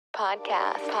Got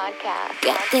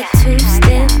the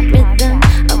two-step rhythm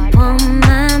upon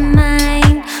my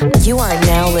mind. You are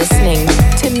now listening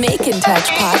to Maken Touch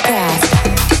Podcast.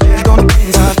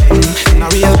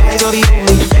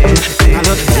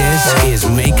 This is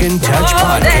Maken Touch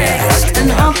Podcast. And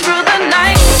all through the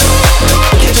night.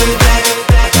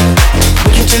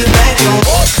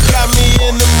 Got me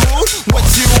in the mood. What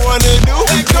you wanna do?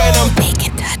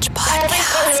 Maken Touch Podcast.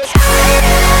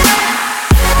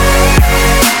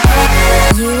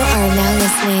 You are now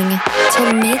listening to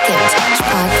Maken Touch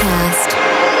Podcast.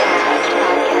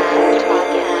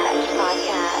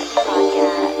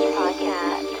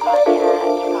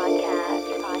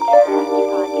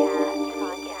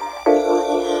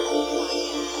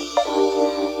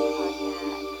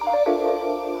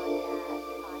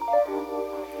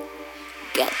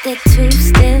 Got the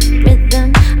two-step rhythm